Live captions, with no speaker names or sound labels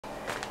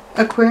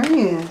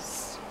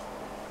Aquarius,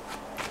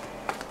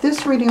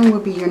 this reading will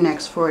be your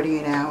next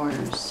 48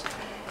 hours.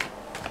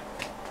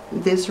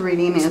 This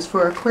reading is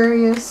for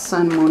Aquarius,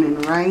 Sun, Moon,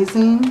 and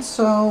Rising.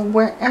 So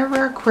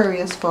wherever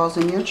Aquarius falls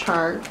in your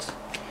chart,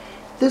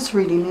 this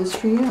reading is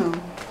for you.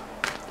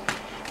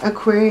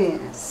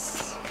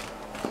 Aquarius,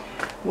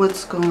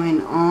 what's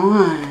going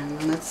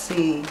on? Let's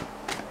see.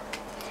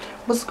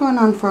 What's going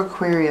on for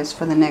Aquarius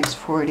for the next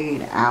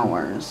 48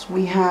 hours?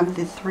 We have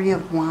the Three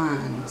of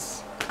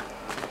Wands.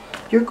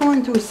 You're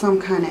going through some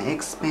kind of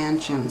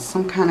expansion,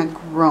 some kind of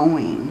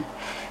growing.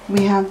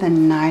 We have the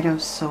Knight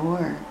of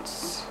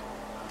Swords.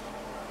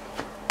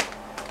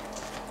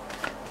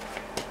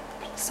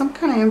 Some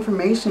kind of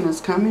information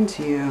is coming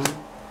to you.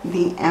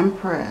 The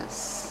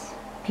Empress.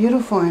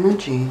 Beautiful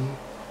energy.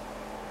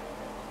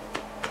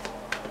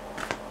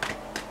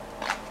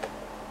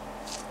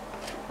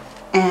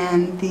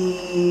 And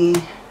the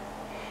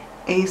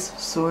Ace of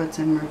Swords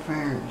in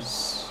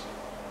reverse.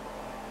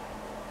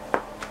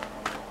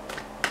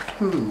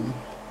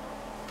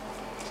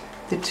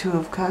 The Two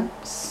of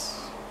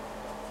Cups.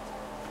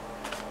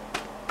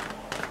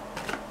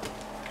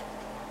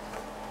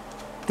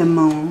 The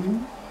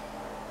Moon.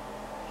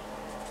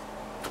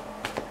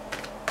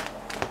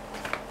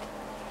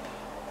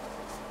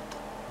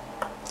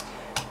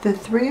 The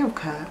Three of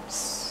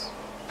Cups.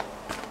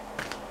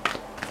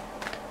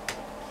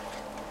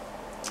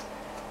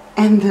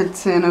 And the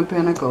Ten of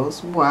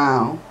Pentacles.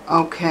 Wow.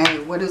 Okay,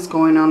 what is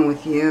going on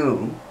with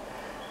you,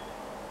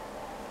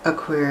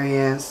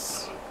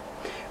 Aquarius?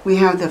 We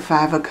have the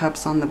Five of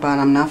Cups on the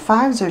bottom. Now,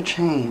 fives are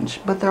change,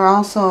 but they're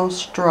also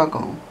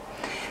struggle.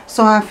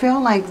 So I feel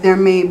like there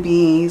may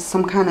be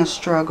some kind of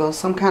struggle,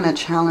 some kind of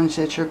challenge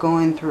that you're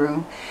going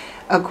through,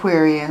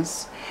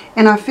 Aquarius.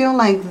 And I feel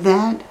like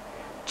that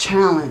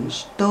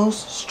challenge, those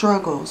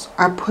struggles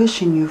are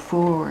pushing you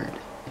forward.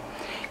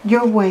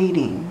 You're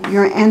waiting.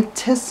 You're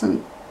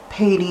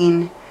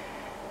anticipating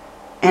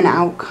an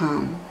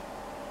outcome.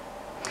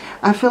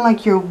 I feel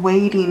like you're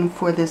waiting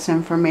for this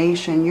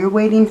information. You're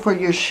waiting for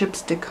your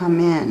ships to come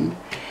in.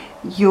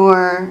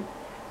 You're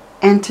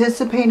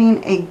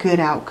anticipating a good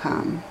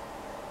outcome.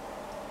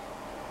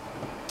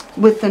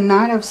 With the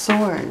Knight of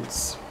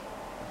Swords,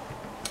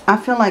 I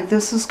feel like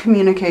this is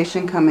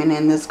communication coming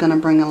in that's going to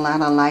bring a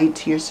lot of light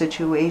to your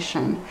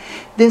situation.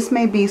 This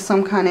may be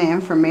some kind of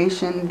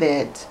information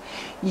that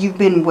you've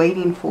been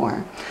waiting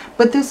for.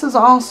 But this is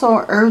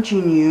also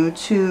urging you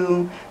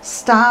to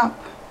stop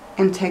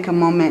and take a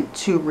moment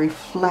to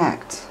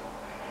reflect.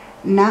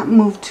 Not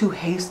move too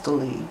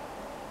hastily.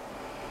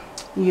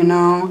 You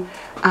know,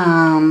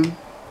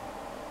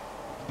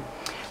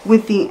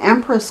 with the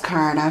Empress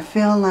card, I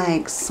feel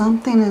like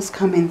something is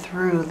coming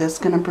through that's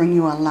going to bring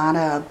you a lot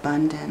of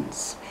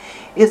abundance.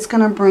 It's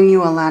going to bring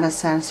you a lot of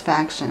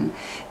satisfaction.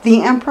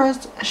 The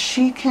Empress,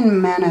 she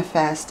can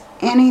manifest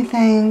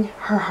anything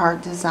her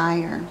heart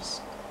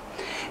desires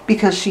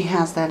because she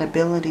has that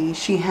ability.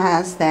 She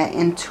has that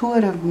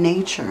intuitive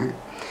nature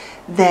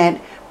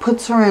that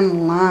puts her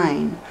in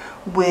line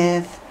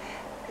with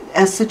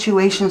a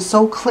situation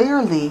so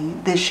clearly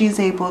that she's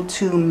able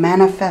to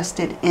manifest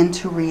it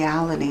into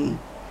reality.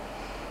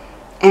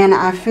 And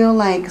I feel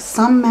like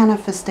some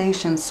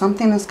manifestation,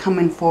 something is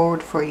coming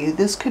forward for you.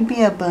 This could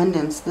be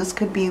abundance. This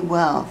could be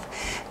wealth.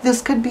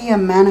 This could be a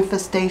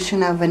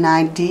manifestation of an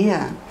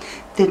idea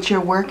that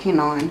you're working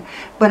on.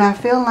 But I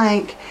feel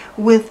like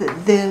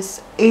with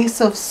this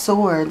Ace of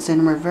Swords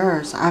in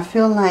reverse, I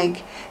feel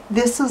like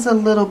this is a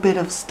little bit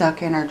of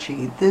stuck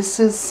energy.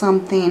 This is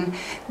something,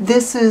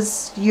 this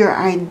is your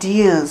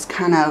ideas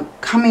kind of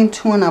coming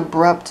to an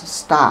abrupt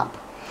stop.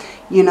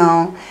 You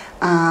know,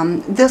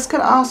 this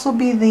could also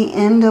be the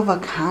end of a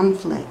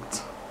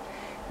conflict,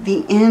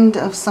 the end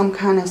of some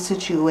kind of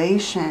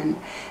situation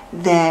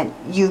that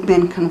you've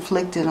been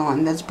conflicted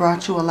on, that's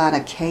brought you a lot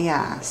of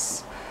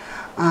chaos.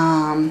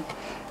 And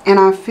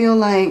I feel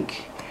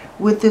like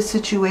with this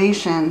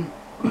situation,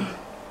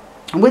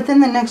 within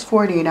the next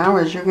 48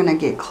 hours, you're going to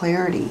get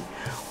clarity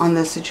on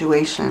this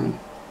situation.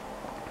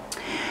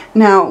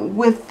 Now,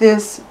 with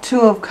this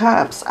Two of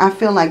Cups, I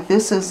feel like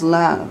this is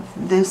love.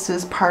 This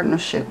is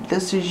partnership.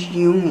 This is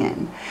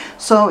union.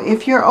 So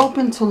if you're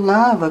open to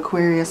love,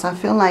 Aquarius, I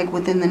feel like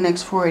within the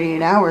next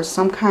 48 hours,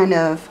 some kind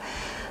of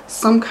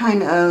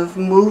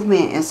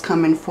movement is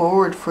coming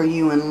forward for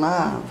you in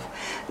love.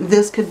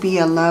 This could be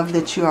a love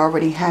that you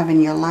already have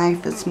in your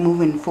life that's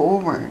moving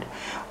forward.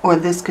 Or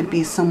this could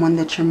be someone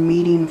that you're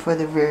meeting for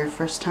the very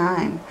first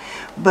time.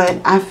 But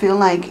I feel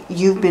like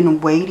you've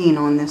been waiting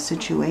on this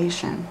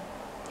situation.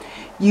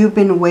 You've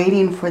been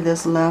waiting for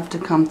this love to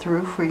come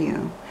through for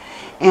you.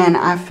 And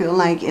I feel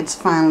like it's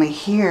finally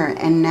here.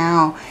 And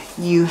now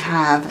you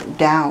have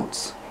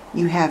doubts.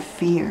 You have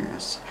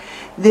fears.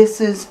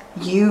 This is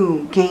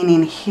you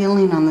gaining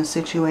healing on the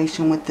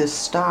situation with this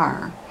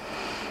Star.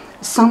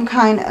 Some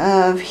kind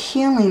of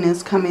healing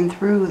is coming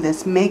through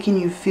that's making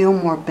you feel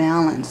more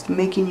balanced,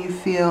 making you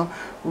feel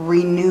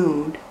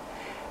renewed,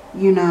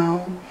 you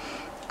know,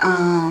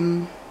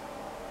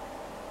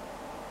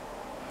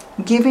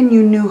 giving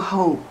you new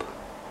hope.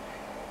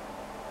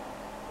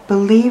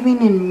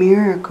 Believing in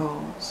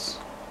miracles.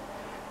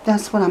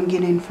 That's what I'm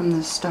getting from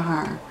the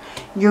star.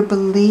 You're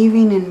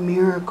believing in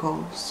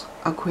miracles,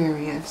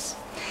 Aquarius.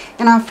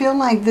 And I feel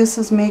like this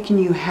is making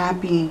you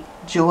happy,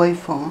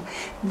 joyful.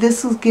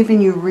 This is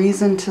giving you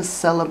reason to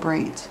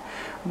celebrate.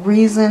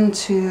 Reason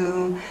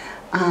to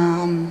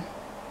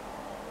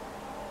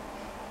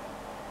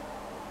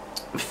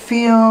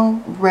feel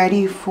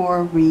ready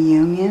for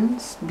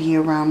reunions. Be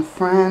around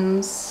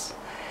friends.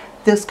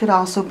 This could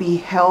also be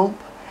help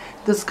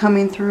that's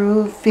coming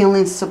through.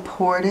 Feeling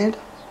supported.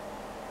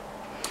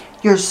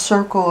 Your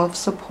circle of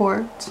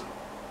support.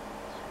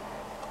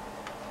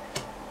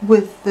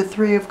 With the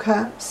Three of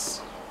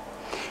Cups.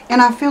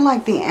 And I feel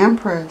like the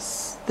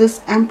Empress,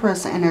 this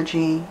Empress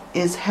energy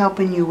is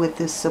helping you with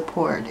this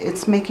support.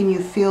 It's making you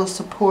feel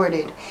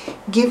supported,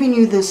 giving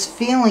you this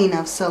feeling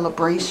of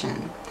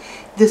celebration,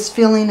 this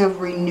feeling of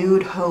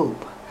renewed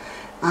hope.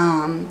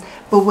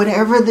 But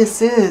whatever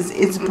this is,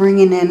 it's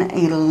bringing in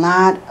a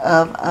lot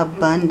of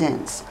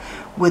abundance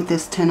with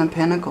this Ten of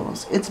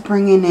Pentacles. It's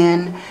bringing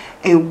in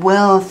a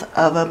wealth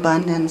of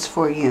abundance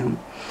for you.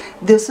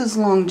 This is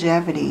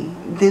longevity.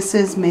 This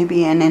is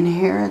maybe an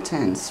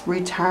inheritance,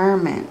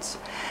 retirement,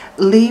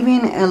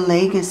 leaving a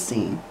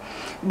legacy.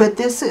 But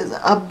this is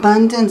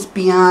abundance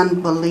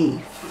beyond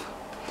belief.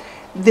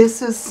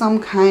 This is some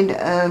kind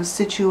of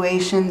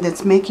situation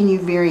that's making you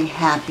very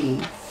happy,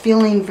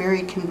 feeling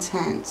very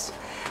content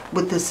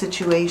with the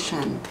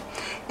situation.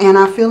 And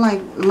I feel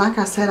like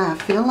I said, I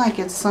feel like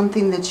it's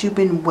something that you've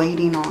been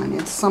waiting on.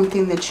 It's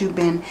something that you've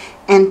been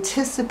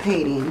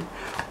anticipating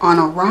on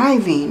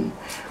arriving,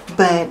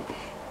 but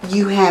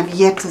you have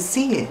yet to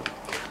see it.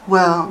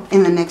 Well,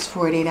 in the next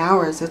 48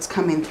 hours, it's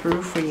coming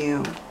through for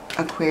you,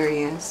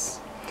 Aquarius.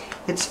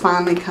 It's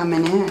finally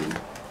coming in.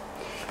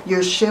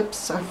 Your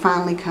ships are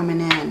finally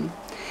coming in.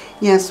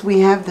 Yes,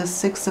 we have the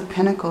Six of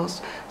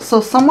Pentacles.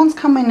 So someone's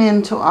coming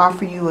in to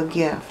offer you a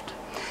gift.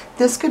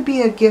 This could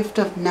be a gift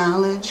of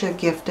knowledge, a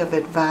gift of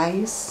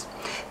advice.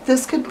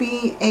 This could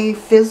be a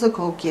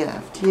physical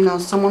gift. You know,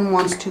 someone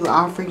wants to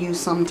offer you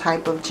some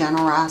type of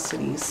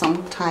generosity,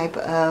 some type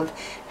of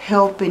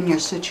help in your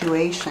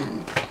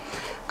situation.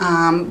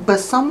 But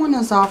someone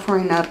is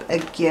offering up a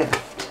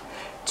gift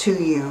to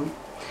you.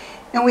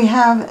 And we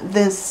have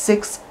this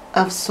Six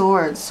of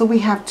Swords. So we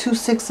have two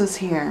sixes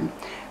here.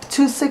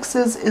 Two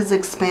sixes is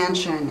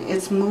expansion.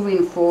 It's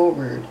moving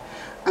forward.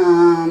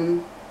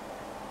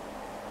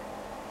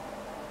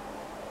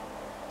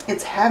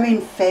 It's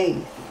having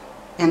faith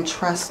and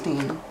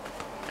trusting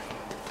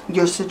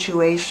your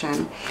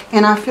situation.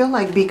 And I feel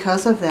like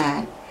because of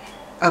that,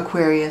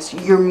 Aquarius,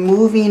 you're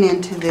moving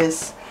into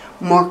this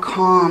more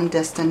calm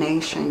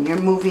destination.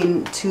 You're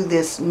moving to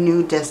this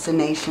new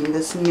destination,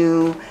 this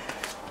new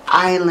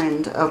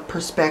island of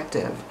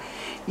perspective.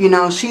 You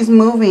know, she's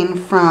moving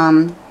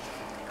from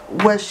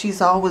what she's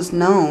always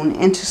known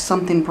into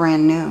something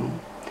brand new.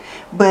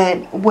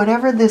 But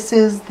whatever this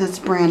is that's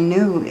brand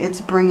new, it's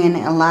bringing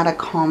a lot of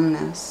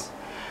calmness,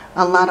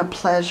 a lot of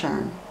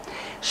pleasure.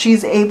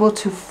 She's able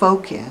to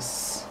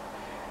focus.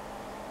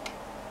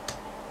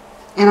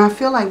 And I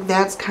feel like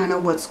that's kind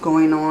of what's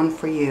going on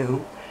for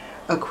you,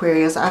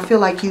 Aquarius. I feel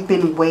like you've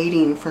been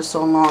waiting for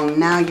so long.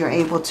 Now you're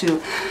able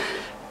to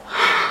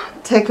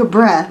take a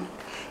breath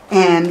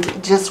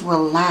and just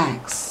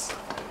relax.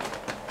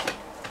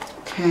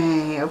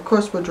 Okay, of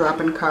course we're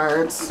dropping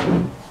cards.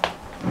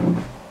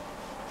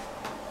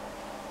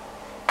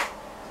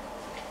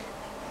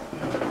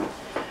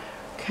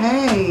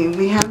 Okay,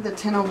 we have the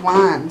Ten of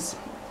Wands.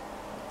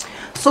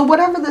 So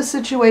whatever the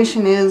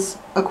situation is,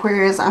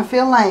 Aquarius, I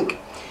feel like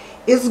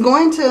it's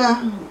going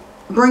to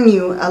bring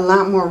you a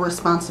lot more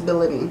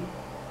responsibility.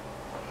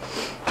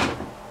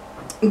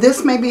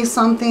 This may be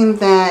something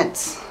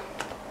that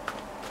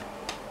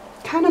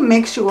kind of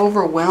makes you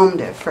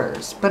overwhelmed at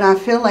first, but I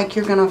feel like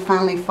you're going to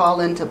finally fall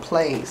into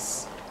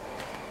place.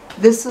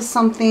 This is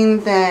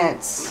something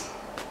that's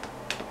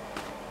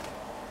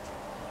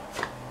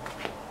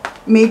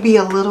maybe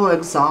a little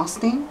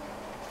exhausting,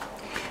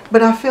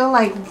 but I feel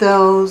like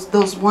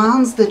those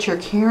wands that you're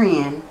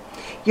carrying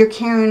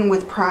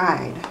with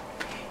pride.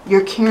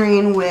 You're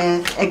carrying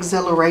with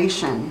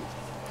exhilaration.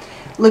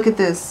 Look at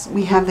this.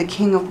 We have the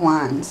King of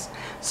Wands.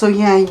 So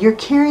yeah, you're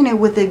carrying it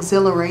with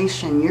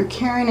exhilaration. You're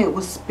carrying it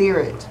with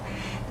spirit.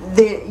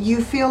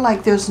 You feel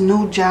like there's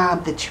no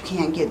job that you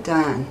can't get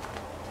done.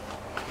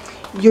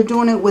 You're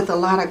doing it with a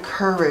lot of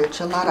courage,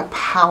 a lot of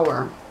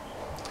power.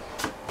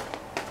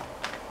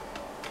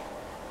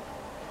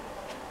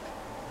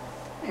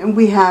 And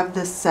we have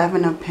the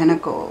Seven of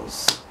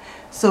Pentacles.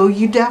 So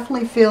you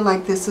definitely feel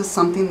like this is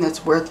something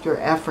that's worth your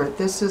effort.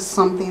 This is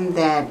something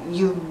that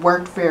you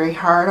worked very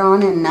hard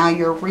on, and now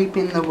you're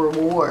reaping the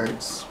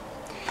rewards.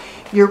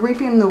 You're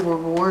reaping the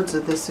rewards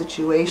of this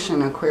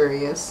situation,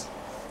 Aquarius.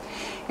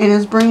 And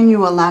it's bringing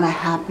you a lot of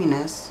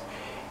happiness.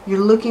 You're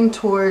looking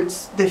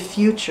towards the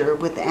future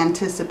with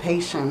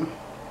anticipation.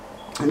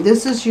 And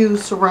this is you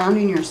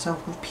surrounding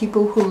yourself with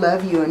people who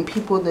love you and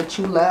people that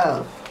you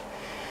love.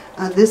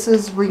 This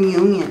is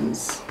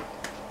reunions.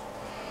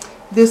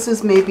 This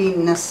is maybe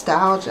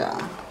nostalgia.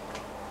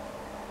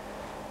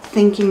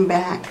 thinking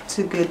back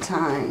to good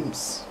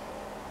times,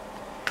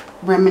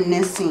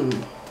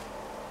 reminiscing.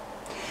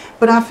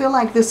 But I feel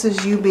like this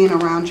is you being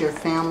around your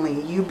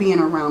family, you being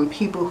around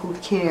people who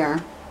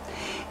care.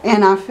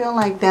 And I feel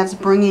like that's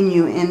bringing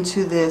you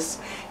into this.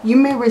 You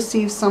may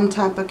receive some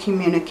type of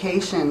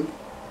communication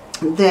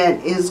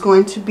that is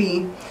going to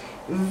be,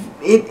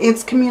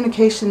 it's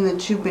communication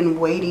that you've been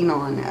waiting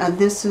on.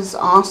 This is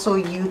also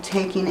you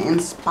taking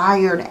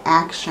inspired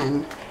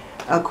action,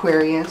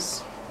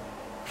 Aquarius.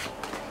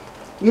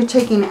 You're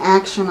taking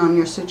action on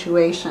your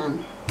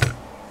situation.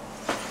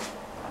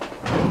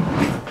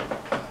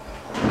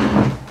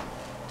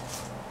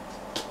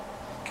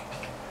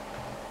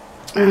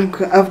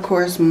 Of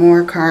course,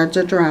 more cards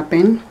are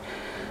dropping.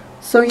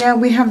 So yeah,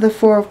 we have the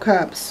Four of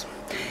Cups.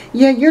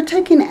 Yeah, you're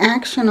taking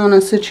action on a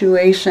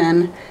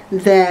situation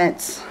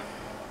that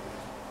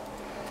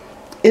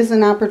is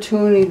an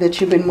opportunity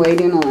that you've been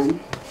waiting on.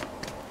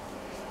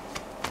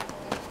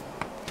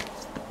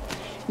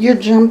 You're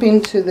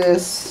jumping to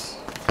this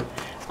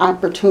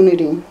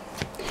opportunity.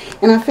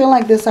 And I feel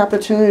like this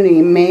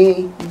opportunity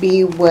may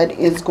be what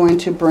is going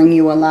to bring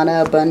you a lot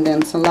of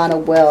abundance, a lot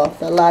of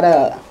wealth, a lot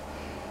of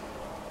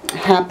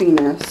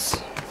happiness.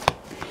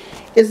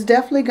 It's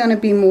definitely going to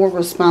be more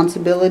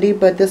responsibility,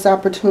 but this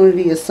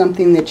opportunity is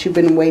something that you've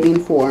been waiting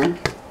for.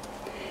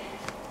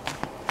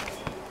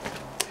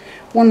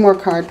 One more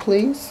card,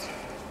 please.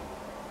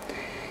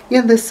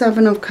 Yeah, the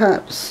Seven of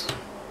Cups.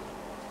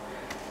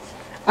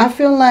 I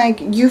feel like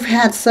you've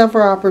had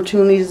several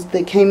opportunities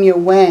that came your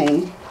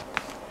way.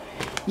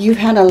 You've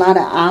had a lot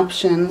of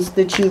options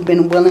that you've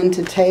been willing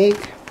to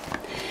take.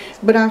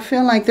 But I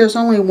feel like there's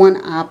only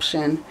one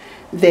option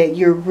that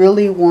you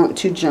really want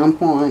to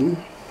jump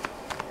on.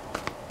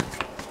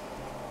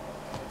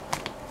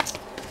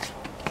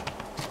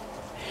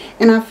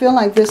 And I feel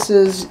like this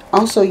is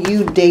also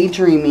you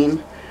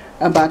daydreaming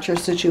about your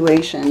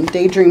situation,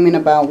 daydreaming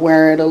about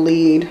where it'll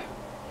lead.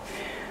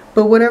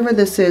 But whatever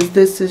this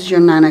is your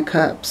Nine of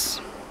Cups.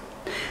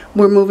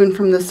 We're moving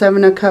from the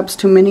Seven of Cups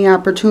to many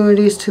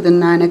opportunities to the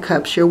Nine of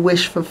Cups, your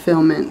wish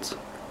fulfillment.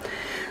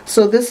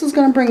 So this is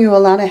going to bring you a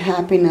lot of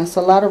happiness,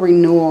 a lot of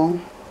renewal,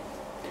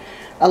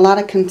 a lot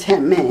of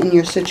contentment in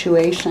your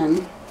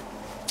situation.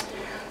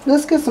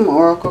 Let's get some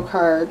oracle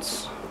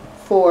cards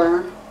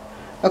for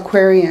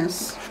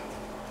Aquarius.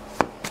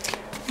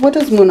 What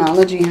does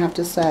Moonology have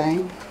to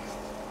say?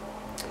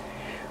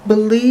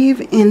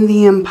 Believe in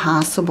the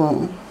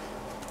impossible.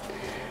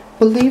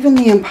 Believe in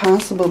the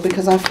impossible,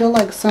 because I feel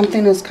like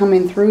something is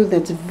coming through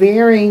that's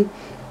very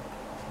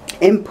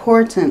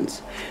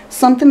important.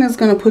 Something is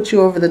going to put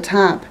you over the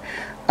top.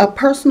 A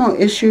personal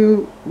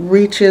issue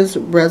reaches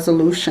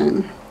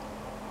resolution.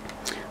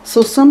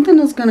 So something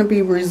is going to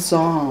be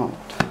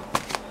resolved.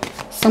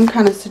 Some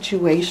kind of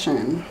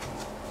situation.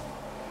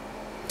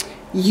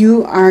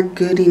 You are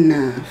good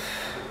enough.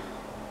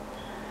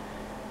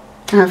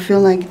 I feel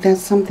like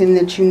that's something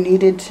that you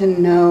needed to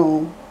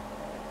know,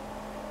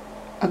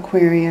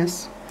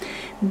 Aquarius.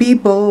 Be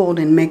bold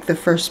and make the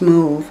first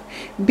move.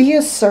 Be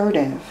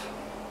assertive.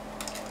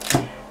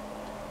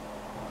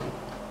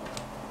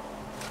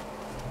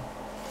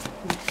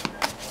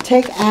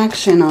 Take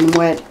action on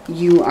what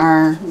you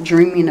are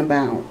dreaming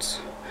about.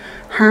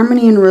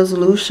 Harmony and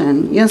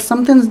resolution. Yes,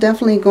 something's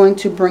definitely going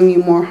to bring you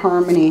more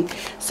harmony.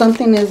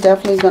 Something is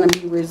definitely going to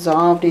be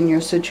resolved in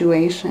your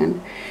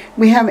situation.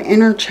 We have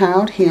inner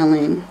child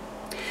healing.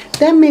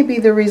 That may be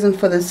the reason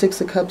for the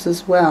Six of Cups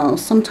as well.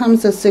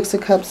 Sometimes the Six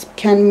of Cups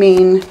can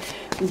mean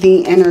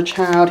the inner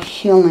child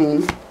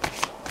healing.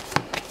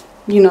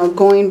 You know,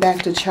 going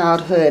back to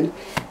childhood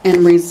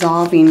and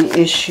resolving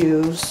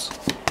issues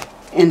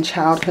in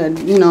childhood.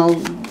 You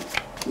know,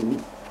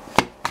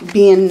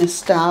 being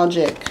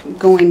nostalgic,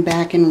 going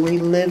back and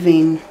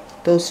reliving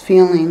those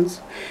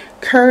feelings.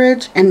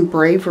 Courage and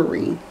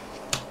bravery.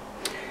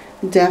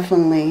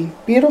 Definitely.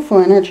 Beautiful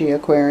energy,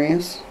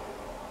 Aquarius.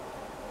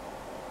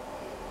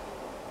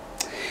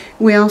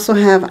 We also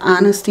have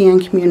honesty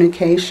and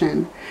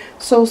communication.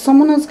 So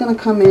someone is going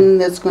to come in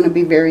that's going to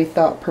be very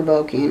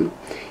thought-provoking.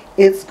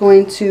 It's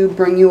going to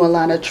bring you a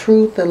lot of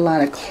truth, a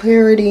lot of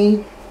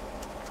clarity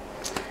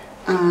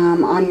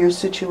on your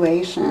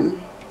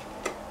situation.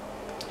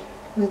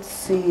 Let's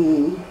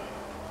see.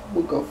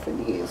 We'll go for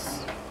these.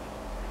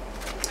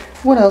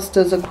 What else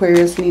does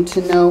Aquarius need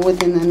to know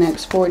within the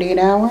next 48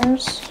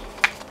 hours?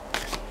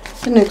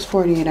 The next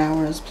 48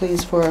 hours,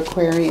 please, for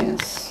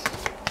Aquarius.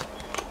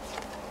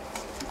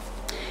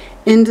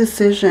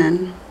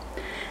 Indecision.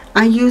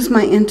 I use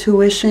my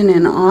intuition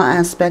in all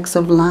aspects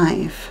of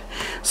life.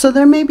 So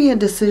there may be a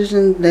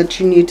decision that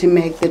you need to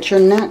make that you're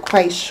not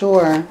quite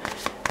sure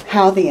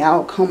how the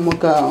outcome will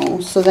go.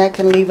 So that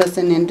can leave us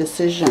in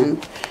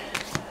indecision.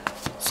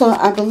 So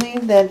I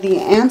believe that the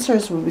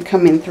answers will be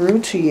coming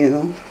through to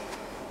you.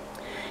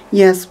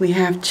 Yes, we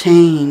have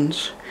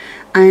change.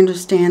 I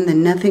understand that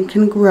nothing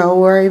can grow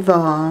or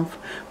evolve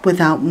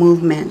without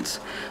movement.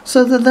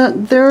 So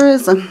there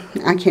is a,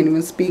 I can't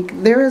even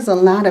speak, there is a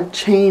lot of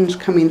change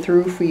coming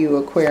through for you,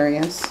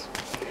 Aquarius.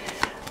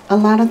 A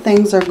lot of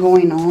things are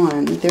going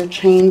on. They're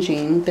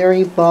changing. They're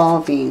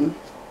evolving.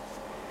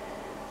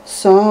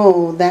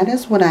 So that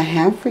is what I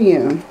have for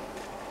you.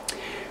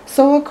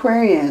 So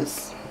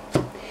Aquarius,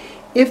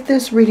 if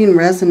this reading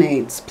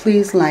resonates,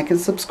 please like and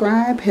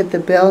subscribe. Hit the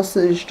bell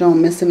so that you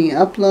don't miss any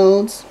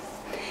uploads.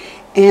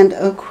 And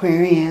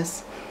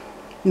Aquarius,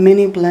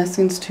 many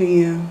blessings to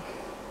you.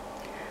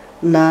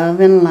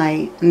 Love and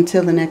light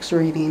until the next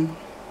reading.